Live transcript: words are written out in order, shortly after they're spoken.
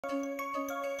Welcome.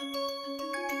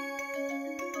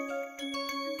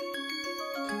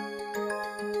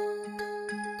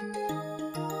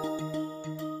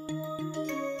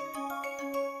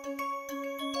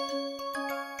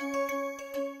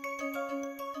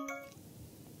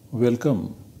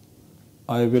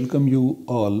 I welcome you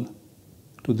all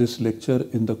to this lecture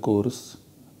in the course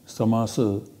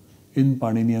Samasa in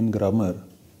Paninian Grammar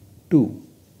 2.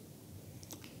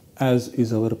 As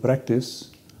is our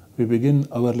practice, we begin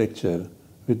our lecture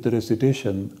with the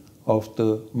recitation of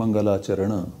the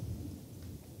Mangalacharana.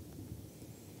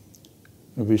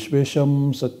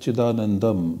 Vishvesham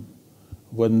Satchidanandam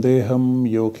Vandeham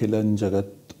Yokhilan Jagat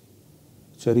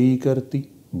Charikarti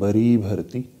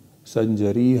Bharibharti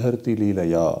Sanjariharti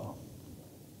Leelaya.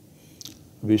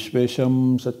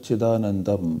 Vishvesham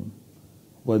Satchidanandam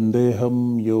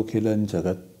Vandeham Yokhilan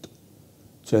Jagat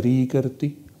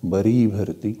Charikarti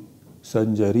Bharibharti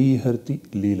Sanjariharti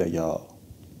Leelaya.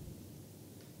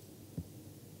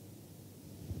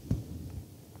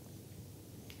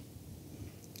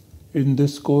 In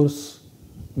this course,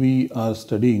 we are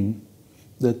studying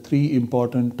the three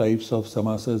important types of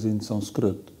samasas in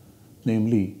Sanskrit,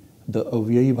 namely the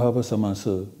avyayibhava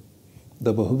samasa,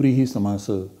 the bahuvrīhi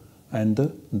samasa, and the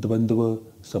dvandva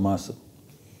samasa.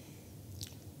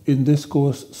 In this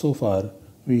course so far,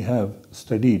 we have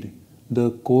studied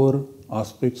the core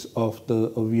aspects of the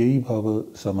avyayibhava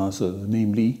samasa,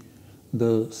 namely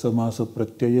the samasa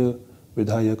pratyaya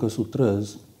vidhayaka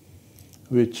sutras,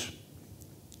 which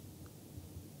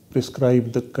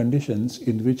prescribe the conditions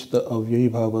in which the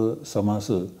avyayibhava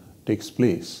samasa takes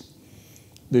place.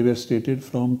 They were stated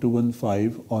from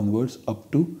 215 onwards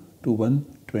up to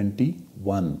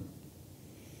 221.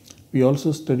 We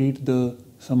also studied the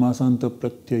samasanta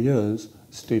pratyayas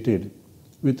stated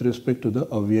with respect to the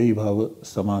avyayibhava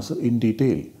samasa in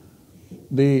detail.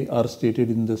 They are stated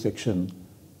in the section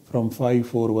from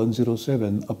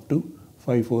 54107 up to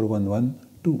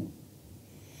 54112.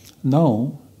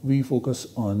 Now we focus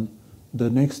on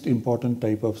the next important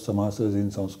type of samasas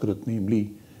in Sanskrit,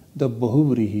 namely the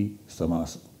bahuvrīhi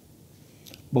samasa.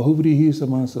 Bahuvrīhi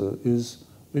samasa is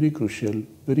very crucial,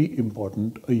 very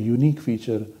important, a unique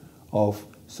feature of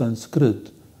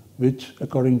Sanskrit, which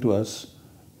according to us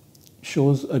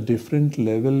shows a different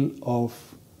level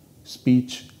of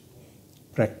speech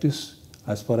practice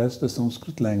as far as the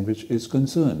Sanskrit language is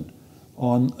concerned,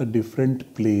 on a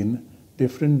different plane,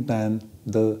 different than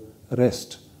the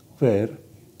rest, where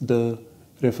the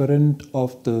referent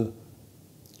of the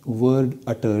word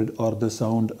uttered or the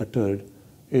sound uttered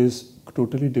is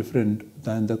totally different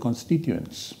than the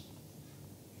constituents.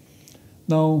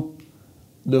 Now,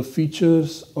 the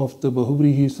features of the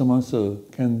bahuvrīhi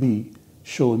samasa can be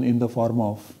shown in the form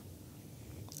of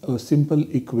a simple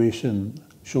equation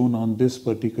shown on this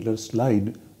particular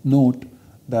slide. Note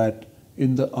that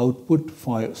in the output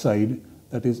side,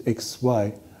 that is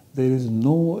xy, there is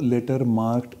no letter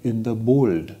marked in the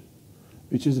bold,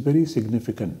 which is very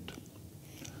significant.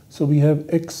 So we have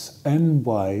x and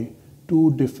y,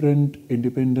 two different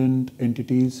independent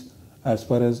entities as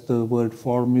far as the word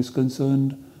form is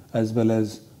concerned, as well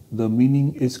as the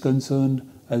meaning is concerned,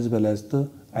 as well as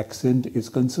the accent is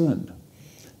concerned.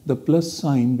 The plus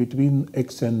sign between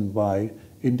x and y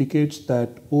indicates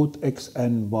that both x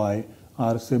and y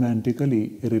are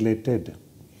semantically related.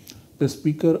 The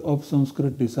speaker of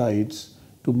Sanskrit decides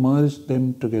to merge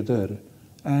them together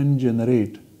and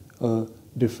generate a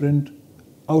different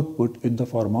output in the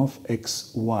form of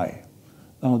xy.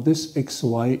 Now this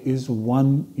xy is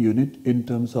one unit in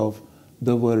terms of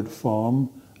the word form,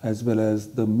 as well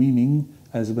as the meaning,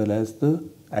 as well as the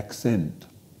accent.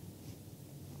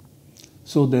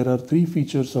 So there are three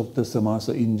features of the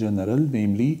samasa in general,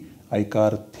 namely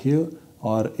aikarthya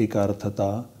or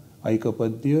ekarthata,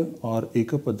 aikapadya or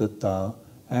ekapadatta,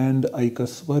 and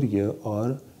aikasvarya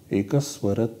or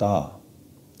ekasvarata,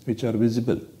 which are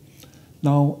visible.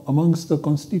 Now, amongst the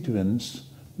constituents,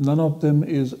 none of them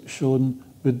is shown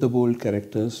with the bold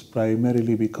characters,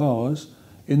 primarily because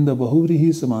in the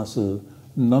bahuvrīhi samasa,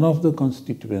 none of the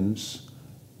constituents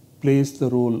plays the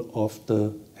role of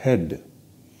the head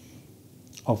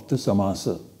of the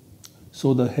samasa.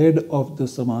 So the head of the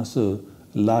samasa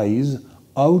lies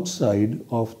outside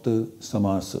of the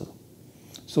samasa.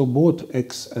 So both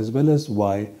x as well as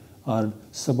y are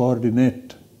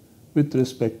subordinate with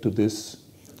respect to this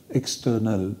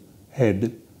external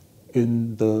head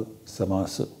in the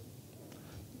samasa.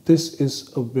 This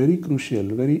is a very crucial,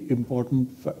 very important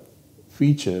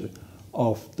feature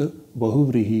of the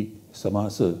bahuvrīhi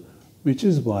samasa, which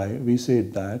is why we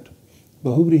said that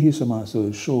bahuvrīhi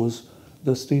samasa shows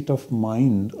the state of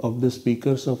mind of the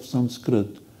speakers of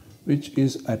Sanskrit which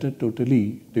is at a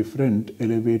totally different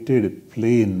elevated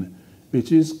plane,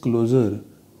 which is closer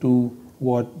to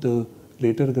what the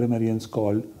later grammarians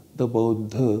called the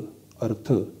Bauddha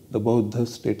Artha, the Bauddha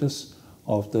status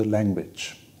of the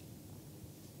language,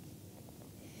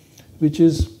 which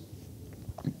is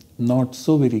not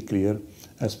so very clear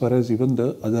as far as even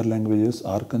the other languages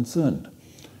are concerned.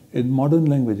 In modern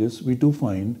languages, we do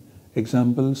find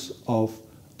examples of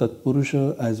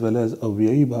Tatpurusha as well as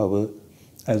Avyayi Bhava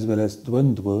as well as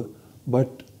Dvandva,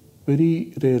 but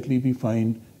very rarely we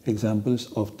find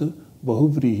examples of the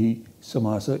bahuvrīhi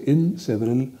samāsa in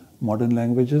several modern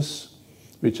languages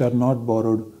which are not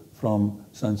borrowed from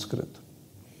Sanskrit.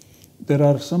 There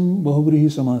are some bahuvrīhi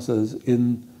samasas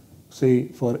in, say,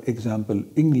 for example,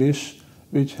 English,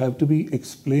 which have to be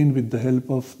explained with the help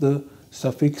of the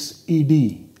suffix ed,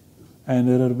 and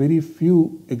there are very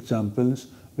few examples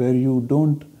where you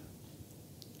don't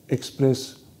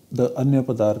express the anya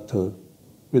padartha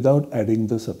without adding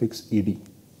the suffix ed.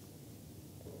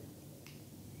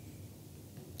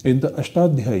 In the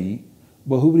Ashtadhyayi,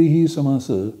 bahuvrīhi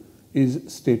samasa is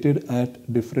stated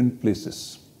at different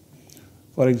places.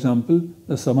 For example,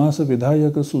 the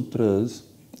samāsavidhāna sutras,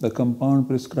 the compound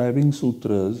prescribing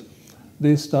sutras,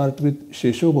 they start with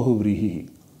shesho bahuvrīhi,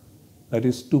 that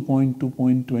is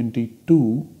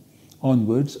 2.2.22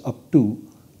 onwards up to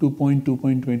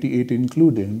 2.2.28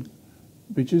 including,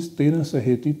 which is tena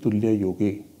saheti tulya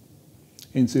yoge.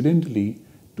 Incidentally,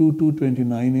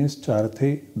 2.2.29 is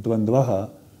charthe dvandvaha,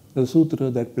 the sutra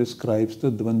that prescribes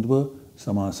the dvandva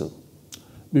samasa.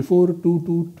 Before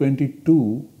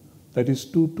 2.2.22, that is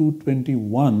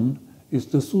 2.2.21, is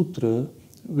the sutra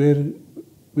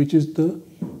which is the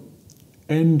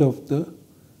end of the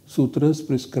sutras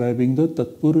prescribing the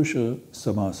Tatpurusha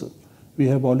samasa. We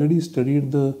have already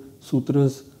studied the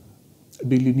sutras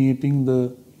delineating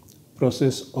the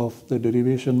process of the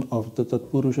derivation of the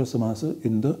Tatpurusha samasa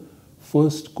in the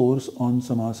first course on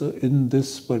samasa in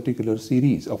this particular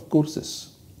series of courses.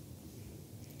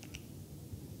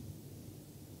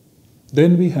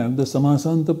 Then we have the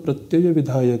Samasanta Pratyaya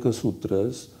Vidhayaka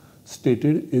Sutras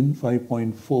stated in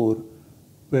 5.4,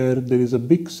 where there is a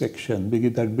big section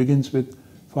that begins with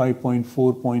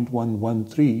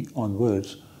 5.4.113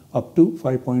 onwards up to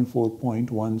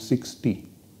 5.4.160.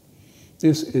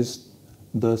 This is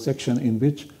the section in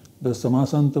which the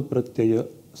Samasanta Pratyayas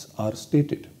are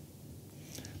stated.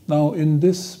 Now, in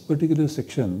this particular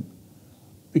section,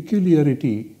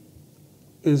 peculiarity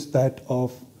is that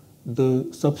of the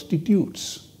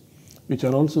substitutes, which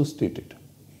are also stated.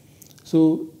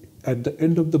 So, at the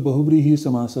end of the bahuvrīhi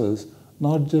samasas,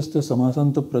 not just the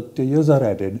samasanta pratyayas are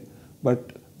added,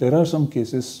 but there are some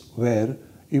cases where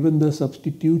even the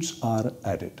substitutes are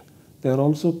added. They are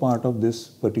also part of this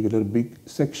particular big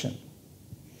section.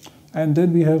 And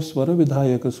then we have swara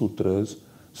vidhayaka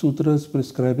sutras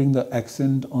prescribing the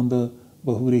accent on the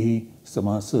bahuvrīhi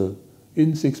samasa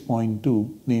in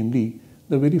 6.2, namely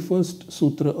the very first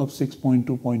sutra of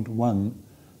 6.2.1,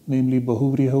 namely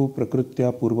bahuvrīhau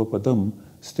prakritya purvapadam,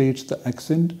 states the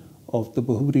accent of the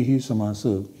bahuvrīhi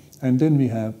samasa, and then we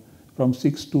have from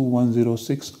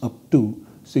 6.2.106 up to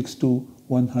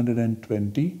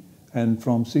 6.2.120, and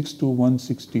from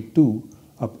 6.2.162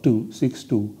 up to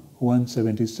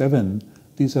 6.2.177.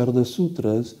 These are the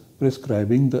sutras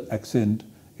prescribing the accent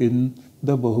in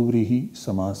the bahuvrīhi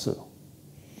samasa.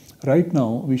 Right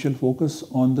now, we shall focus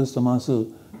on the Samasa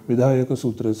Vidhayaka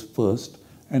Sutras first,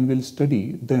 and we'll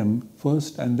study them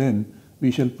first, and then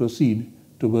we shall proceed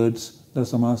towards the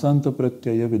Samasanta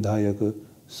Pratyaya Vidhayaka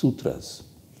Sutras.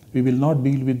 We will not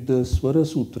deal with the Swara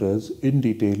Sutras in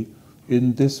detail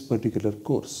in this particular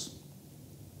course.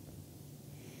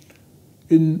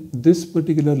 In this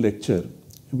particular lecture,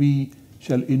 we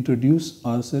shall introduce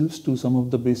ourselves to some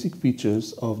of the basic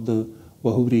features of the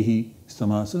bahuvrīhi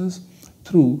samasas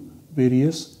through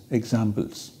various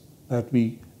examples that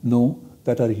we know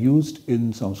that are used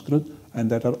in Sanskrit and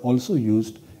that are also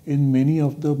used in many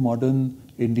of the modern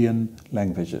Indian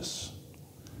languages.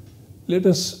 Let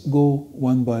us go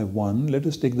one by one. Let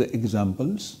us take the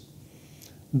examples.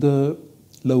 The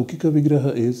Laukika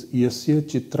Vigraha is Yasya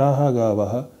Chitraha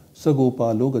Gavaha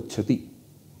Sagopalo Gacchati.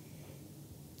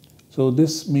 So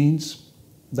this means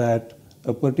that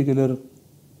a particular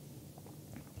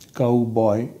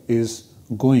cowboy is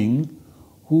going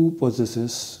who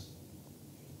possesses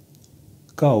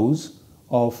cows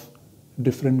of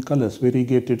different colors,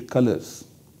 variegated colors.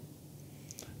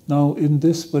 Now, in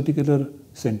this particular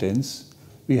sentence,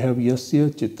 we have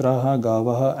Yasya, Chitraha,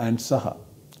 Gavaha and Saha,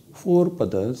 4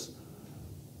 padas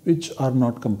which are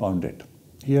not compounded.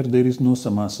 Here there is no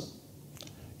samasa.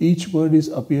 Each word is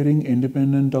appearing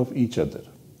independent of each other.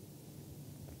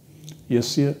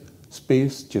 Yasya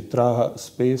space chitraha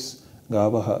space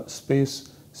gavaha space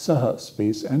saha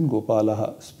space and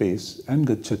gopalaha space and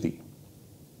gacchati.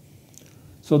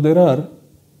 So there are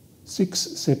 6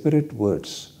 separate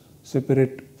words,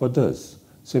 separate padas,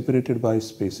 separated by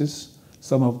spaces.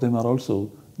 Some of them are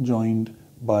also joined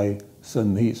by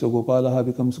sandhi. So gopalaha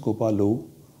becomes gopalo,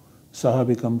 saha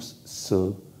becomes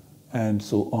sa, and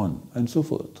so on and so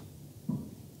forth.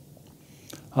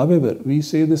 However, we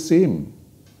say the same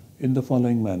in the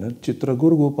following manner: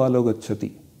 Chitragur gopalo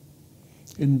gacchati.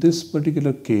 In this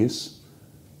particular case,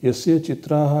 yasya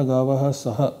chitraha gavaha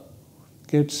saha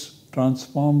gets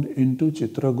transformed into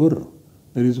chitragur.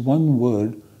 There is one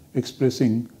word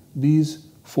expressing these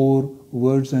 4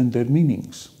 words and their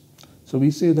meanings. So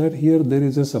we say that here there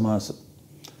is a samasa.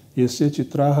 Yasya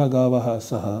chitraha gavaha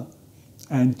saha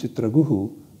and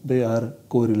chitraguhu, they are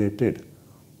correlated.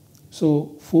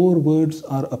 So 4 words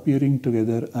are appearing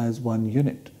together as one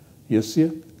unit: Yasya,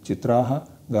 Chitraha,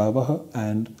 Gavaha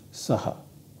and Saha.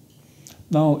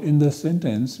 Now in the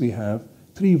sentence we have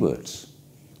 3 words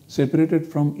separated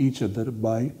from each other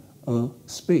by a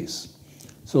space.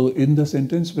 So in the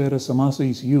sentence where a samasa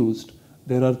is used,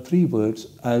 there are 3 words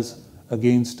as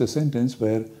against a sentence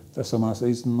where the samasa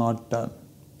is not done.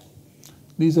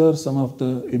 These are some of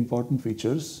the important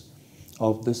features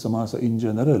of the samasa in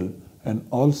general, and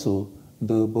also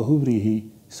the bahuvrīhi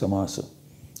samasa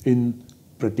in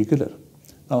particular.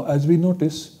 Now, as we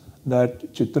notice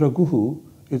that chitraguhu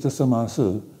is a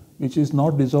samasa which is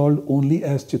not dissolved only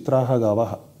as chitraha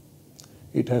gavaha.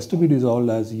 It has to be dissolved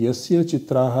as yasya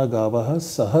chitraha gavaha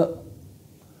saha.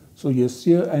 So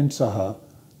yasya and saha,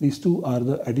 these 2 are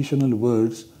the additional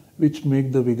words which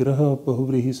make the vigraha of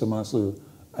bahuvrīhi samasa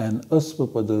an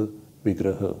asvapada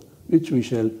vigraha, which we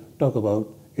shall talk about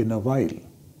in a while.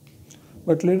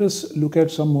 But let us look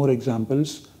at some more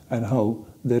examples and how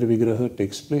their vigraha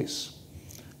takes place.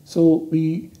 So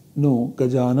we know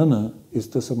Gajanana is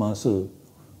the samasa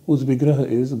whose vigraha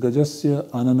is Gajasya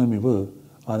Ananamiva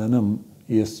Ananam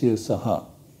Yasya Saha.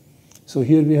 So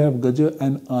here we have Gaja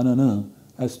and Anana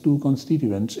as 2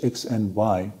 constituents, X and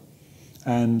Y.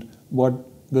 And what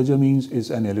Gaja means is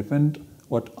an elephant,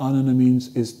 what Anana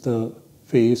means is the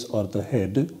face or the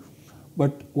head.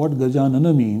 But what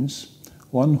Gajanana means,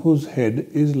 one whose head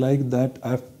is like that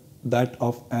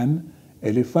of an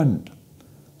elephant.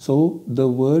 So the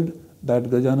word that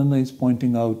Gajanana is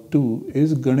pointing out to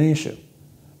is Ganesha,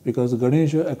 because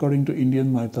Ganesha, according to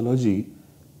Indian mythology,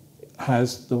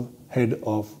 has the head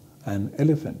of an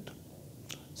elephant.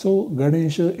 So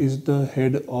Ganesha is the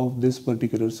head of this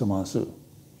particular samasa,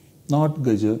 not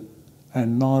Gaja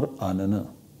and nor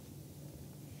Anana.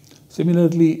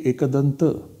 Similarly,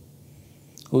 Ekadanta,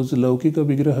 whose laukika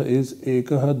vigraha is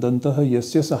Ekaha Dantaha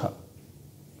Yasya Saha.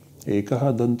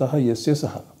 Ekaha Dantaha Yasya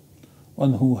Saha.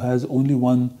 One who has only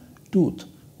one tooth.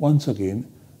 Once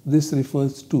again, this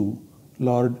refers to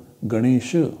Lord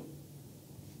Ganesha.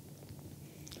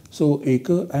 So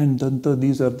Eka and Danta,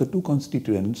 these are the 2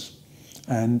 constituents,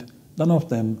 and none of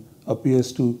them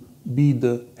appears to be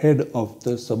the head of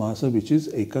the samasa, which is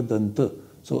Eka Danta.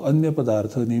 So Anya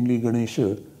Padartha, namely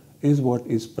Ganesha, is what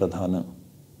is Pradhana.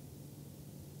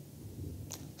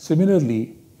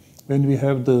 Similarly, when we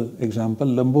have the example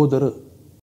Lambodara,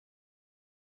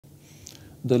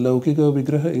 the laukika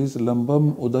vigraha is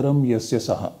Lambam Udaram Yasya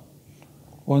Saha,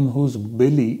 one whose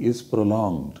belly is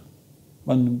prolonged,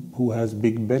 one who has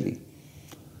big belly.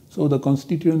 So the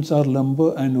constituents are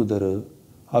Lamba and Udara.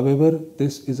 However,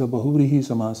 this is a bahuvrīhi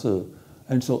samasa,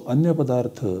 and so Anya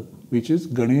Padartha, which is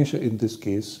Ganesha in this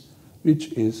case,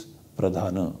 which is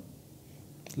Pradhana.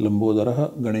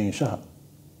 Lambodaraha Ganesha.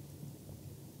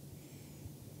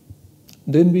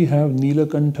 Then we have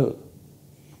Nilakantha.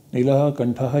 Nilaha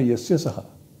Kantaha Yasya Saha.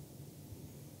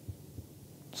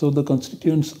 So the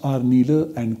constituents are Nila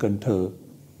and Kantha,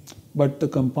 but the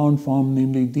compound form,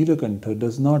 namely Nilakantha,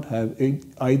 does not have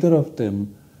either of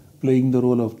them playing the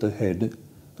role of the head.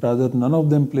 Rather, none of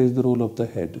them plays the role of the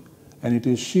head, and it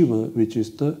is Shiva which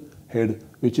is the head,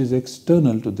 which is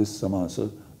external to this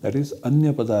samasa, that is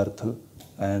Anya Padartha,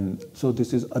 and so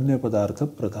this is Anya Padartha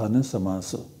Pradhana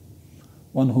Samasa,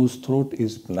 one whose throat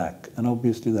is black, and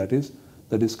obviously that is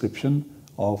the description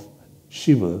of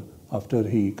Shiva after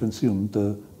he consumed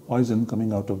the poison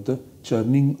coming out of the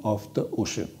churning of the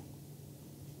ocean.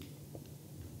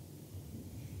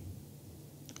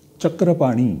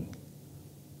 Chakrapani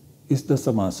is the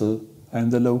samasa,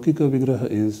 and the laukika vigraha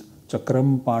is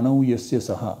Chakram Panau Yasya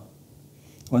Saha.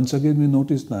 Once again we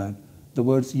notice that the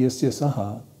words Yasya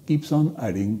Saha keeps on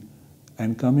adding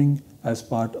and coming as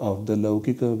part of the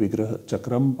laukika vigraha.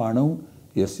 Chakram Panau,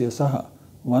 Yasya Saha,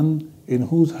 one in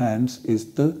whose hands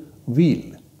is the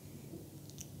wheel.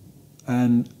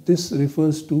 and this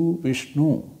refers to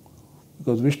Vishnu,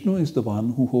 because Vishnu is the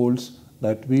one who holds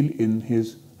that wheel in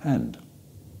his hand.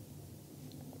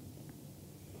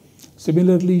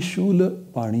 Similarly, Shula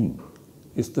Pani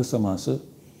is the samasa,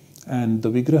 and the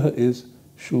vigraha is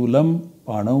Shulam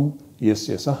Panau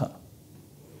Yasya Saha,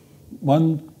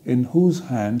 one in whose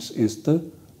hands is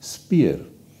the spear,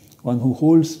 one who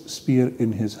holds spear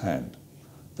in his hand.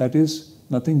 That is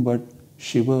nothing but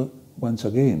Shiva once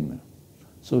again.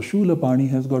 So Shula Pani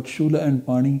has got Shula and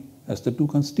Pani as the two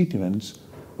constituents,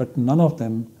 but none of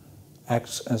them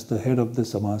acts as the head of the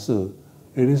samasa.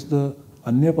 It is the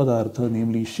Anya Padartha,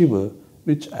 namely Shiva,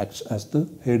 which acts as the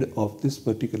head of this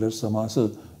particular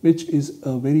samasa, which is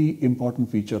a very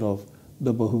important feature of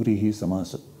the bahuvrīhi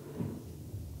samasa.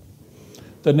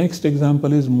 The next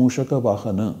example is Mushaka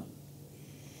Vahana,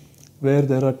 where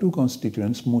there are two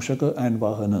constituents, Mushaka and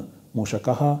Vahana.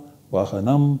 Mushakaha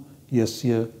Vahanam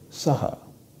Yasya Saha,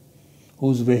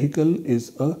 whose vehicle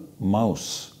is a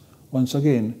mouse. Once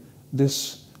again,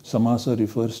 this samasa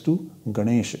refers to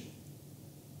Ganesha.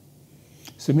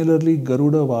 Similarly,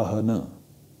 Garuda Vahana,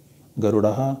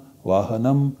 Garudaha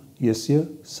Vahanam Yasya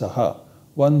Saha,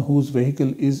 one whose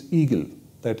vehicle is eagle.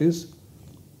 That is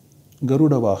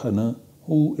Garuda Vahana,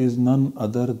 who is none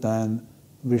other than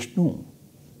Vishnu.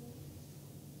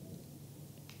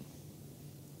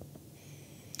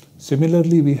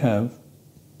 Similarly, we have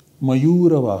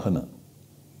Mayura Vahana,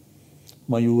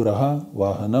 Mayuraha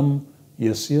Vahanam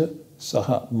Yasya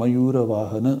Saha, Mayura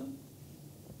Vahana,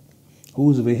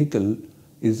 whose vehicle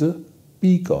is a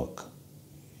peacock.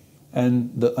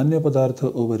 And the Anya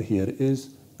Padartha over here is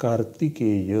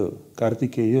Kartikeya.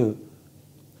 Kartikeya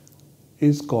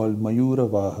is called Mayura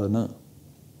Vahana.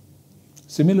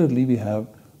 Similarly, we have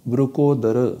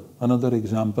Vrukodara, another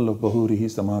example of bahuvrīhi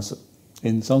samasa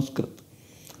in Sanskrit,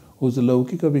 whose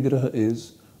laukika vigraha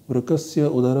is Vrukasya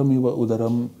udaram iva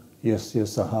udaram yasya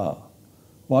saha,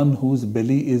 one whose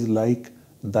belly is like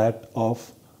that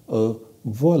of a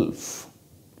wolf.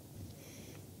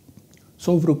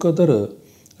 So Vrukadara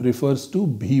refers to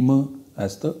Bhima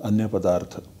as the Anya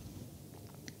Padartha.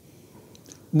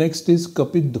 Next is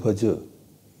Kapidhvaja.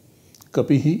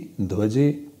 Kapihi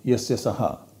Dhvaje Yasya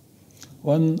Saha,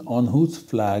 one on whose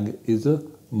flag is a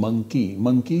monkey.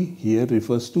 Monkey here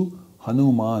refers to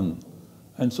Hanuman,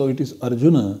 and so it is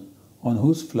Arjuna on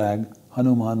whose flag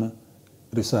Hanuman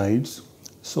resides,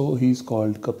 so he is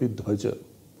called Kapidhvaja.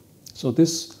 So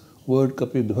this word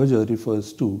Kapidhvaja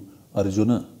refers to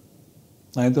Arjuna.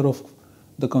 Neither of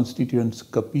the constituents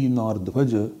Kapi nor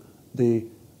Dhvaja, they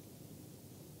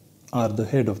are the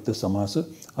head of the samasa.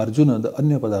 Arjuna, the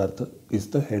Anya Padartha, is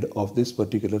the head of this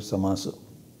particular samasa.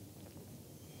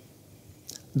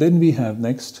 Then we have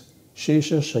next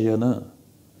Shesha Shayana.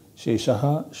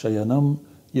 Sheshaha Shayanam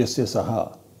Yasya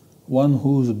Saha, one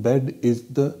whose bed is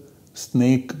the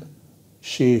snake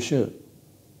Shesha.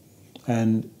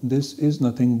 And this is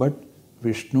nothing but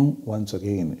Vishnu once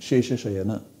again, Shesha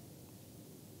Shayana.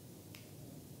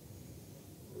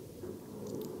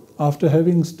 After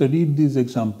having studied these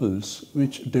examples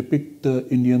which depict the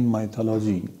Indian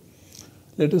mythology,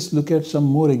 let us look at some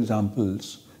more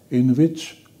examples in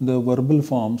which the verbal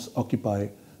forms occupy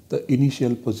the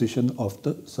initial position of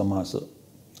the samasa,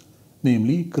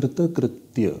 namely Krita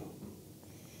Kritya,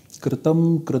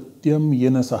 Kritam Krityam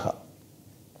Yena Saha,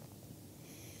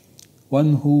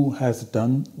 one who has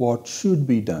done what should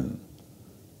be done.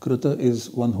 Krita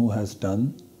is one who has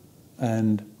done,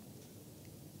 and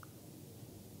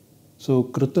so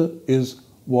Krita is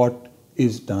what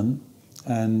is done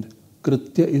and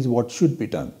Kritya is what should be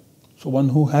done. So one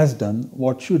who has done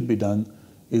what should be done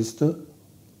is the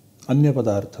Anya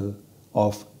Padartha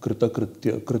of Krita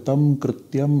Kritya, Kritam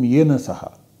Krityam Yena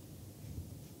Saha.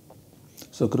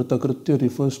 So Krita Kritya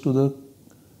refers to the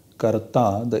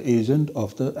Karta, the agent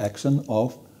of the action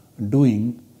of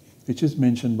doing, which is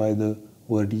mentioned by the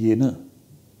word Yena.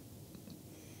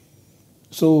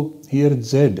 So here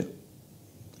Z,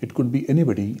 it could be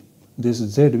anybody, this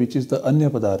Z which is the Anya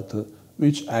Padartha,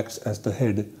 which acts as the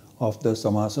head of the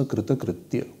samasa Krita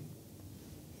Kritya.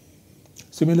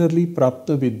 Similarly,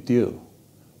 Prapta Vidya,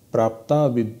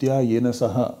 Prapta Vidya Yena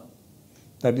Saha,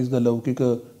 that is the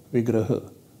Laukika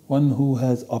Vigraha, one who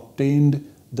has obtained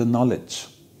the knowledge.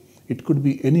 It could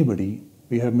be anybody,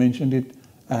 we have mentioned it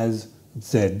as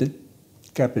Z,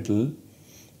 capital,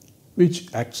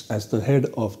 which acts as the head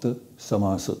of the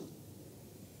samasa.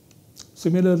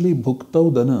 Similarly,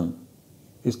 Bhuktaudana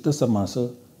is the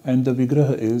samasa and the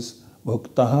vigraha is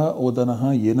Bhuktaha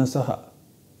Odanaha Yena Saha,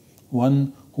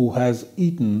 one who has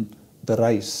eaten the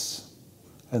rice,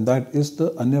 and that is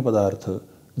the Anya Padartha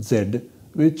Z,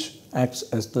 which acts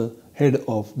as the head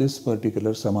of this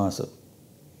particular samasa.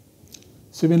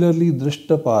 Similarly,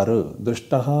 drishtapara,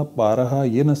 drishtaha paraha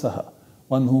yena saha,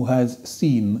 one who has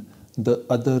seen the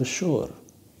other shore.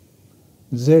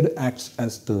 Z acts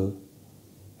as the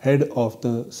head of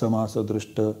the samasa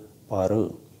drishta para.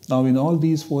 Now in all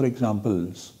these four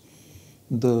examples,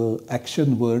 the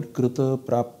action word krita,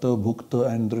 prapta, bhukta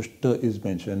and drishta is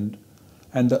mentioned,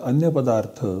 and the anya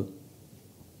padartha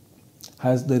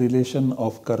has the relation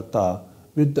of karta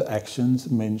with the actions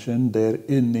mentioned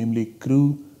therein, namely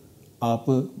kru,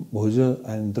 apa, bhuja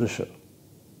and drisha.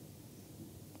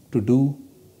 To do,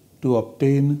 to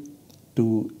obtain,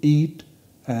 to eat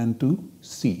and to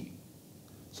see.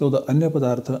 So the anya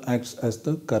padartha acts as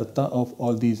the karta of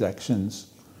all these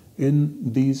actions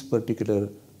in these particular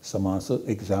samasa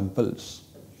examples.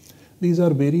 These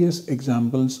are various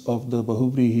examples of the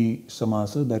bahuvrīhi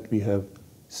samasa that we have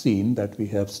seen, that we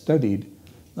have studied.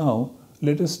 Now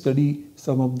let us study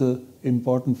some of the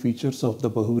important features of the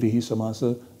bahuvrīhi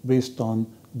samasa based on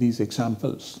these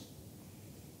examples.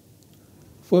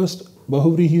 First,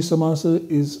 bahuvrīhi samasa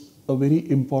is a very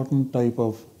important type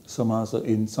of samasa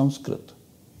in Sanskrit.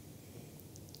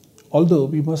 Although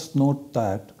we must note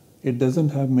that it doesn't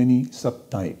have many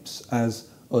subtypes as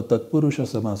a tatpurusha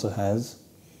samasa has,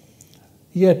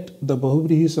 yet the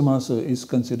bahuvrīhi samasa is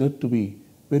considered to be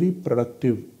very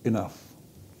productive enough.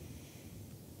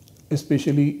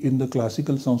 Especially in the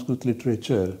classical Sanskrit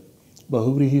literature,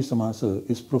 bahuvrīhi samasa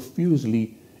is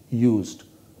profusely used,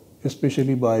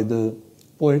 especially by the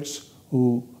poets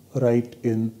who write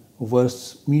in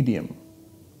verse medium.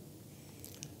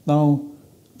 Now,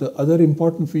 the other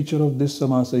important feature of this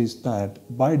samasa is that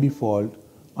by default,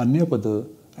 anyapada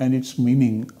and its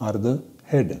meaning are the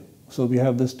head. So we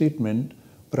have the statement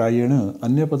prayena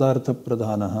anyapadartha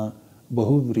pradhanaha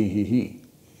bahuvrīhi,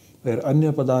 where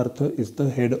anyapadartha is the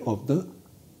head of the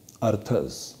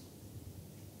arthas.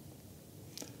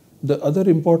 The other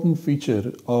important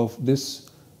feature of this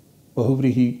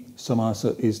bahuvrīhi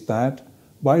samasa is that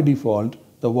by default,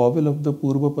 the vowel of the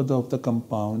purvapada of the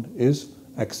compound is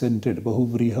accented.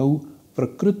 Bahuvrīhau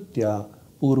prakritya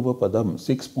purvapadam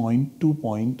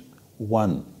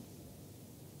 6.2.1.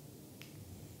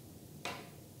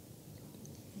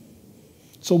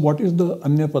 So what is the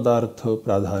anya padartha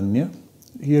pradhanya?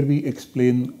 Here we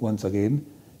explain once again.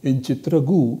 In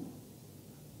chitragu,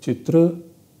 chitra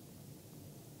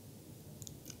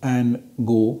and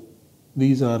go,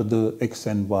 these are the x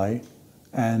and y,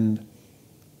 and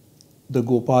the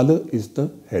gopala is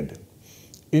the head.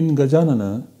 In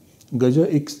gajanana, gaja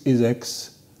x is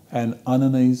x and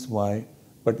anana is y,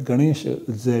 but Ganesha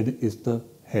z is the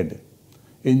head.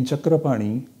 In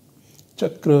chakrapani,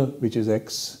 chakra which is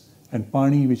x and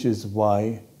pani which is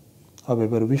y,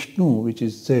 however Vishnu which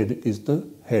is z is the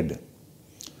head.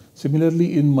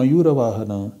 Similarly in mayura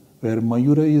vahana, where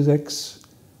mayura is x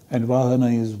and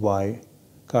vahana is y,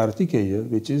 Kartikeya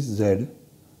which is z,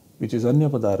 which is anya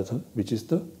padartha, which is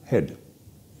the head.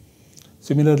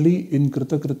 Similarly in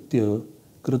krita kritya,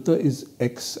 krita is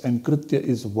x and kritya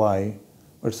is y,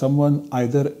 but someone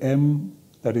either m,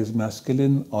 that is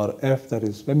masculine, or f, that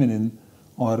is feminine,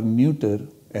 or neuter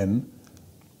n,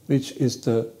 which is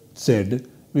the z,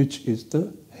 which is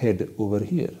the head over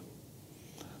here.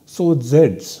 So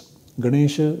z's,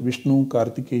 Ganesha, Vishnu,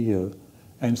 Kartikeya,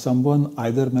 and someone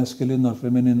either masculine or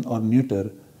feminine or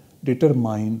neuter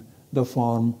determine the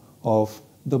form of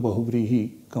the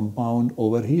bahuvrīhi compound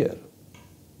over here.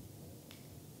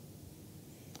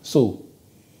 So,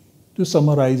 to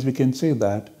summarize, we can say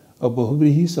that a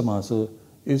bahuvrīhi samasa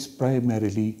is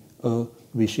primarily a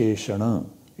visheshana.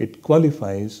 It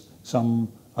qualifies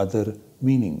some other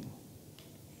meaning.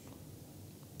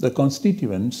 The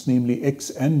constituents, namely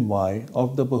x and y,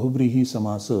 of the bahuvrīhi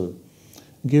samasa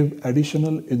give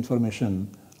additional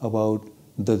information about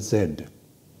the z.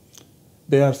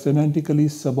 They are semantically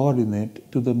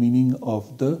subordinate to the meaning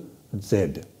of the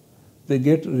z. They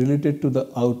get related to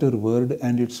the outer word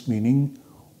and its meaning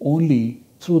only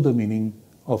through the meaning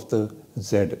of the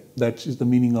z. That is the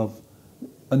meaning of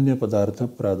anya padartha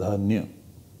pradhanya.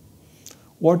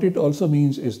 What it also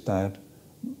means is that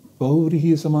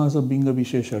bahuvrīhi samasa, being a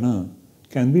visheshana,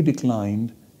 can be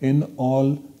declined in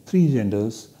all three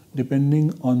genders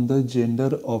depending on the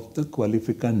gender of the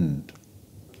qualificant.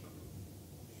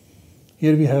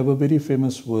 Here we have a very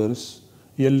famous verse,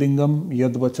 Yallingam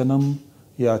yadvachanam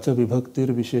yacha vibhaktir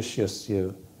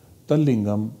visheshyasya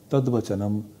tallingam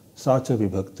tadvachanam sacha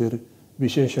vibhaktir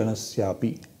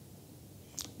visheshanasyapi,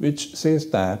 which says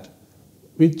that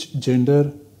which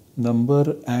gender,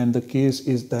 number and the case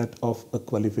is that of a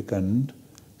qualificant,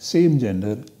 same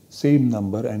gender, same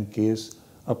number and case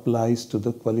applies to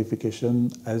the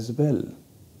qualification as well.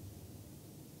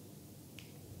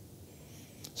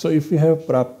 So if we have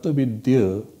prapta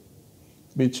vidya,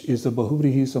 which is a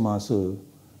bahuvrīhi samasa,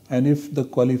 and if the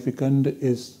qualificand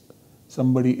is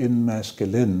somebody in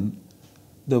masculine,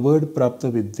 the word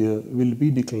prapta vidya will be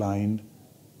declined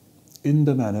in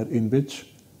the manner in which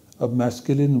a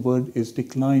masculine word is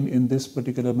declined in this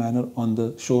particular manner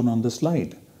shown on the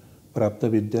slide. Prapta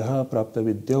vidyaha, prapta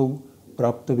vidyau,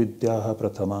 prapta vidyaha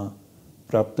prathama,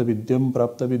 prapta vidyam,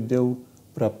 prapta vidyau,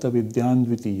 prapta vidyan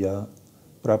dvitiya,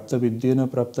 prapta vidyena,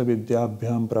 prapta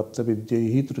vidyabhyam, prapta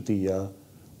vidyaihi tritiya,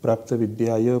 prapta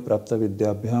vidyaya, prapta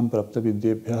vidyabhyam, prapta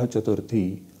vidyebhyah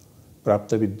chaturthi,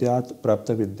 prapta vidyat,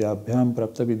 prapta vidyabhyam,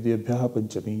 prapta vidyebhyah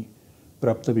panchami,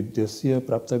 prapta vidyasya,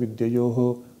 prapta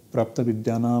vidyayoho, prapta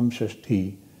vidyanam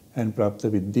shashthi, and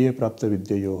prapta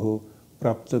vidyayoho,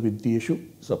 prapta vidyeshu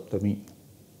saptami.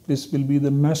 This will be the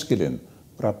masculine,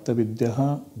 prapta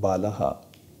vidyaha balaha.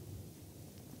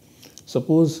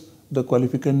 Suppose the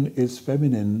qualificand is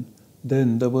feminine,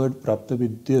 then the word prapta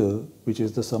vidya, which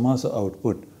is the samasa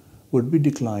output, would be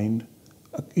declined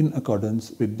in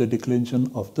accordance with the declension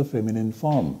of the feminine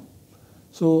form.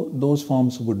 So those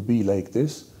forms would be like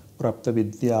this: prapta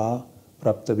vidya,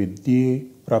 prapta vidye,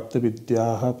 prapta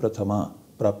vidyaha prathama,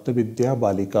 prapta vidya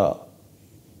balika,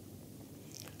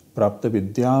 prapta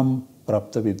vidyam,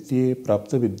 prapta vidye,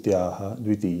 prapta vidyaha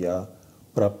dvitiya,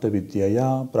 prapta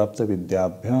vidyaya, prapta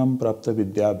vidyabhyam, prapta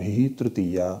vidyabhihi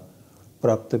tritiya,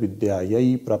 prapta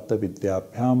vidyayai, prapta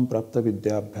vidyabhyam, prapta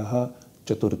vidyabhyah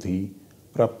chaturthi,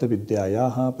 prapta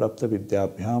vidyayaha, prapta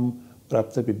vidyabhyam,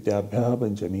 prapta vidyabhyah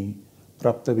panchami,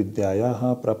 prapta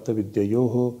vidyayaha, prapta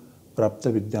vidyayoho,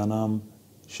 prapta vidyanam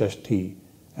shashthi,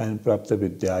 and prapta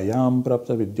vidyayam,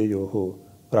 prapta vidyayoho,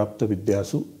 prapta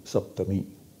vidyasu saptami.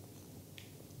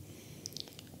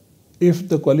 If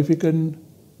the qualificand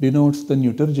denotes the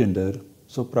neuter gender,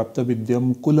 so prapta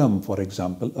vidyam kulam, for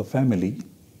example, a family,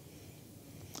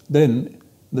 then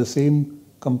the same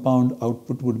compound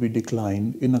output would be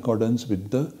declined in accordance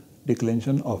with the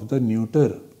declension of the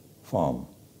neuter form,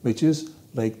 which is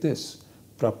like this: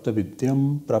 prapta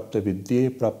vidyam, prapta vidye,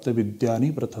 prapta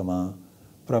vidyani prathama,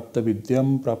 prapta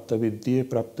vidyam, prapta vidye,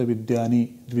 prapta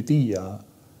vidyani dvitiya,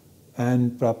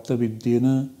 and prapta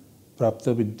vidyena,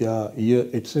 prapta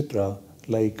vidyaya, etc.,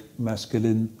 like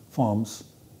masculine forms,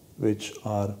 which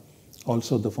are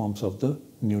also the forms of the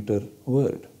neuter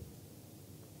word.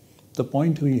 The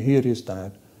point here is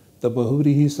that the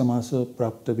bahuvrīhi samasa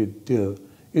prapta vidya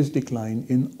is declined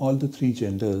in all the three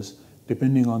genders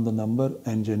depending on the number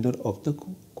and gender of the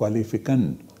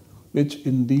qualificand, which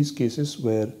in these cases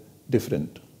were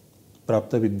different.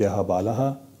 Prapta vidyaha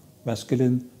balaha,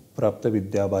 masculine; prapta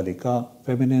vidya balika,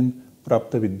 feminine;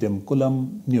 prapta vidyam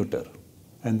kulam, neuter.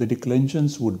 And the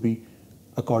declensions would be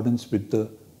accordance with the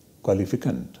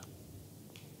qualificand.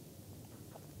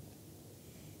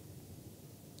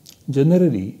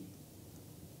 Generally,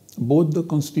 both the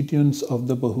constituents of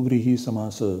the bahuvrīhi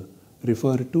samasa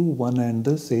refer to one and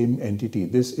the same entity.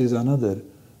 This is another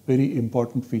very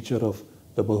important feature of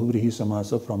the bahuvrīhi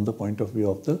samasa from the point of view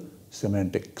of the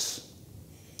semantics.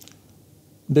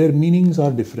 Their meanings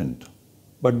are different,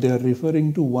 but they are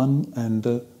referring to one and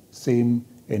the same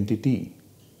entity.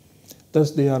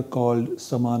 Thus they are called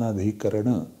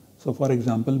samāsavidhāna. So for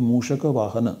example, mūshaka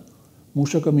vahana.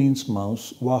 Mūshaka means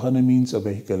mouse, vahana means a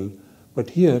vehicle, but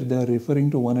here they are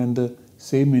referring to one and the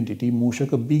same entity,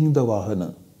 mūshaka being the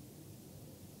vahana.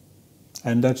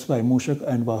 And that's why mūshaka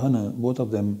and vahana, both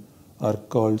of them are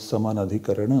called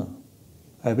samāsavidhāna,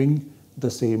 having the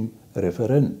same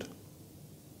referent.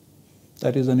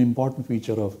 That is an important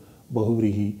feature of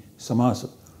bahuvrīhi samasa.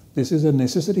 This is a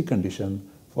necessary condition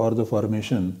for the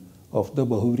formation of the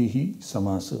bahuvrīhi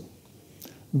samasa.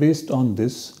 Based on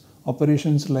this,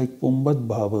 operations like pumbat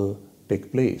bhava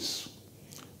take place.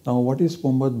 Now, what is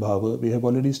pumbat bhava? We have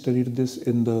already studied this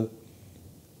in the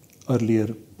earlier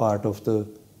part of the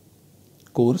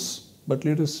course, but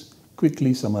let us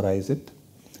quickly summarize it.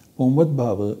 Pumbat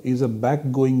bhava is a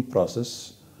back-going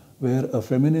process where a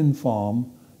feminine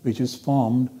form, which is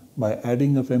formed by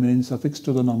adding a feminine suffix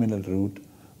to the nominal root,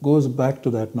 goes back to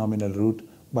that nominal root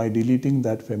by deleting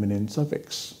that feminine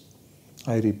suffix.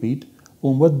 I repeat,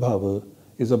 pumbat bhava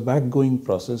is a back-going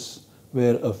process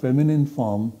where a feminine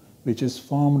form, which is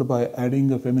formed by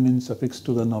adding a feminine suffix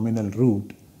to the nominal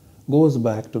root, goes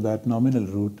back to that nominal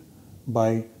root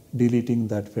by deleting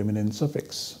that feminine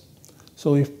suffix.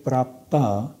 So if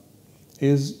prapta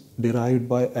is derived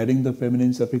by adding the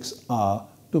feminine suffix a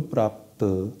to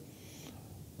prapta,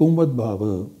 pumbat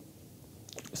bhava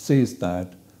says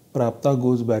that prapta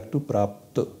goes back to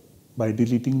prapta by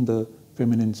deleting the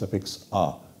feminine suffix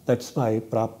a. That's why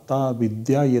prapta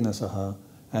vidyayena saha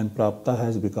and prapta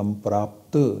has become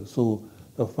prapta. So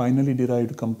a finally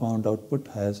derived compound output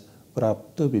has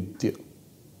prapta vidya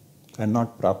and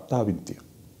not prapta vidya.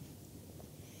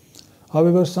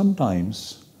 However,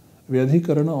 sometimes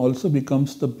vyadhikarana also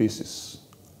becomes the basis.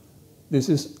 This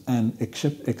is an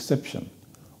exception.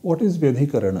 What is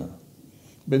vyadhikarana?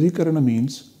 Vyadhikarana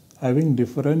means having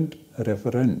different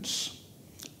referents.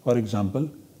 For example,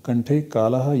 kanthe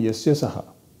kalaha yasya saha,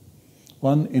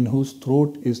 one in whose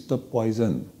throat is the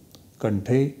poison.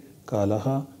 Kanthe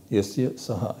kalaha yasya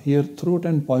saha. Here throat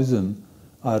and poison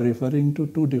are referring to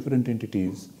two different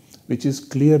entities, which is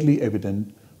clearly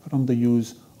evident from the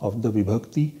use of the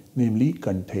vibhakti, namely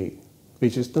kanthe,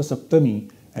 which is the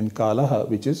saptami, and kalaha,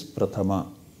 which is prathama.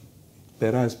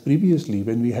 Whereas previously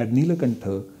when we had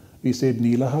nilakantha, we said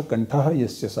nilaha kantaha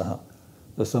yasya saha.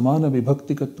 The samana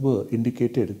vibhaktikatva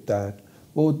indicated that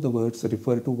both the words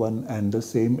refer to one and the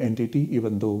same entity,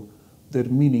 even though their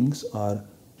meanings are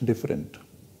different.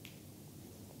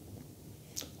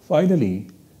 Finally,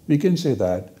 we can say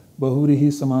that bahuvrīhi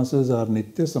samasas are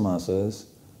nitya samasas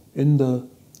in the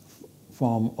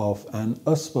form of an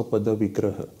asvapada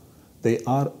vigraha. They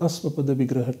are asvapada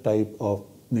vigraha type of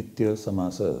nitya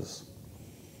samasas,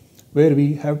 where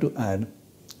we have to add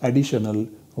additional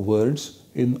words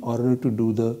in order to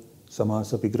do the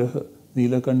samasa vigraha.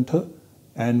 Nilakantha,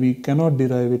 and we cannot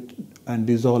derive it and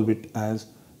dissolve it as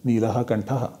nilaha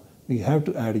kantaha. We have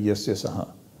to add yasya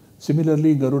saha.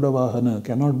 Similarly, Garuda Vahana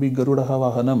cannot be Garudaha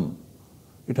Vahanam.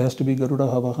 It has to be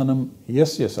Garudaha Vahanam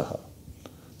yasya saha.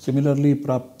 Similarly,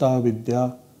 Prapta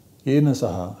Vidya Yena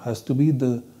saha has to be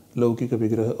the Laukika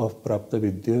Vigraha of Prapta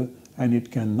Vidya, and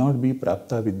it cannot be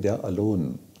Prapta Vidya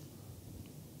alone.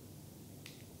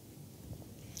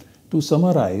 To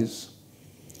summarize,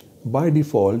 by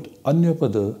default,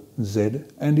 Anyapada Z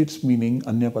and its meaning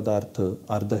Anyapadartha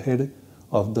are the head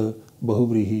of the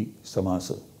bahuvrīhi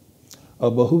samasa. A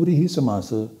bahuvrīhi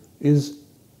samasa is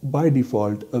by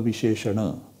default a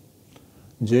visheshana.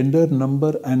 Gender,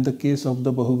 number and the case of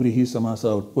the bahuvrīhi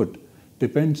samasa output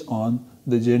depends on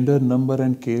the gender, number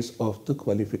and case of the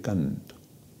qualificant.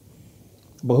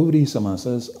 Bahuvrīhi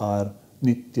samasas are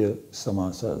nitya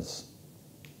samasas.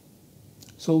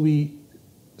 So we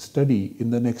study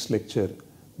in the next lecture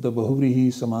the bahuvrīhi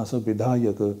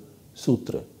samāsavidhāna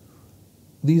sutra.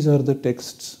 These are the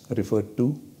texts referred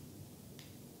to.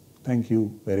 Thank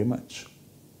you very much.